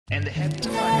And the heavier the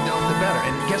psychedelic, the better.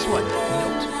 And guess what?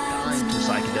 Nobody's dying from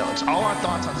psychedelics. All our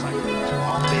thoughts on psychedelics are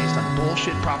all based on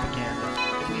bullshit propaganda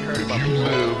that we heard about people.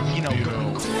 You know, and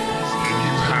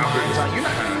you haven't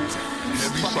had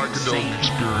heavy psychedelic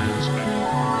experience and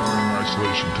you're in an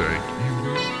isolation tank.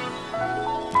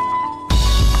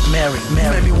 Mary, you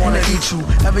made me wanna eat you.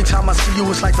 Every time I see you,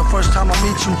 it's like the first time I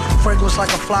meet you. Fragrance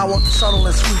like a flower, subtle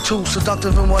and sweet too.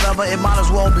 Seductive and whatever, it might as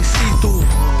well be see-through.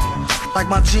 Like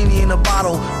my genie in a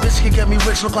bottle. Bitch can get me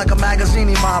rich, look like a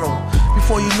magaziney model.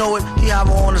 Before you know it, he have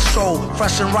her on a stroll.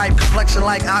 Fresh and ripe, complexion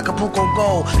like Acapulco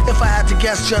Gold. If I had to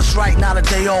guess just right, not a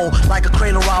day old. Like a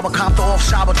cradle robber, copter off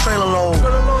shop, a trailer load.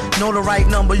 Know the right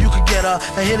number, you could get her.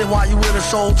 And hit it while you with her,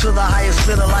 sold to the highest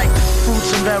bidder. Like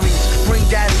fruits and berries, bring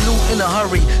daddy loot in a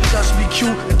hurry. Just be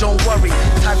cute and don't worry.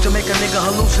 Type to make a nigga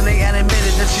hallucinate and admit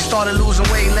it. Then she started losing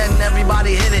weight, letting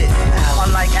everybody hit it.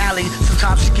 Unlike Allie,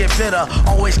 sometimes she get bitter.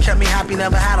 Always kept me happy,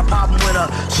 never had a problem with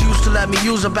her. She used to let me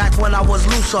use her back when I was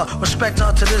looser. Respect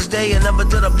her to this day and never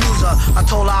did abuse her. I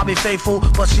told her I'll be faithful,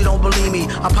 but she don't believe me.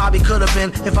 I probably could have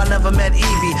been if I never met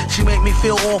Evie. She make me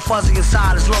feel all fuzzy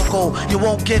inside, it's loco. You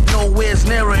won't get nowhere's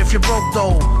nearer if you're broke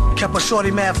though. Kept a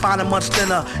shorty mad, finding much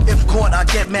thinner. If caught, I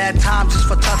get mad time just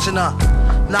for touching her.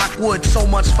 Knock wood, so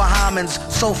much for Hymens.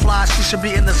 So fly, she should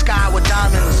be in the sky with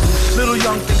diamonds. Little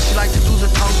young thing, she like to do the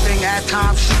tongue thing. At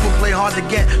times, she will play hard to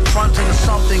get, fronting or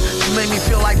something. She made me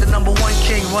feel like the #1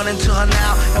 king. Run into her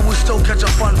now, and we still catch a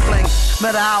fun fling.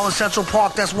 Met her out in Central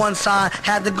Park, that's one sign.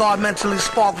 Had the guard mentally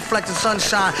spark, reflecting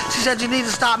sunshine. She said you need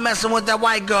to stop messing with that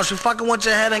white girl. She fucking with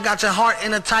your head and got your heart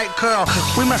in a tight curl.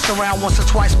 We messed around once or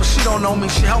twice, but she don't know me.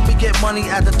 She helped me get money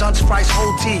at the Dunce Price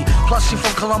OT. Plus she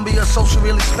from Colombia, so she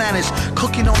really Spanish.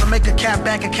 Cooking on to make a cat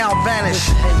bank account vanish.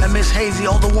 And Miss Hazy,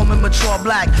 older woman, mature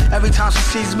black. Every time she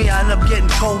sees me, I end up getting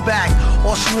told back.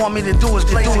 All she want me to do is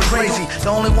play crazy. The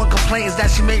only one complaint is that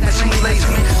she made me lazy.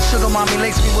 Sugar mommy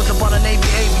laced me with the butter navy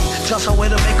avy. Just her way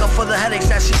to make up for the headaches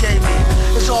that she gave me.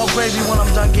 It's all gravy when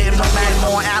I'm done getting my man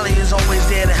more. Allie is always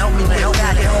there to help me get on.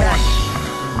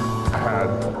 I had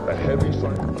a heavy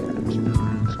psychedelic experience.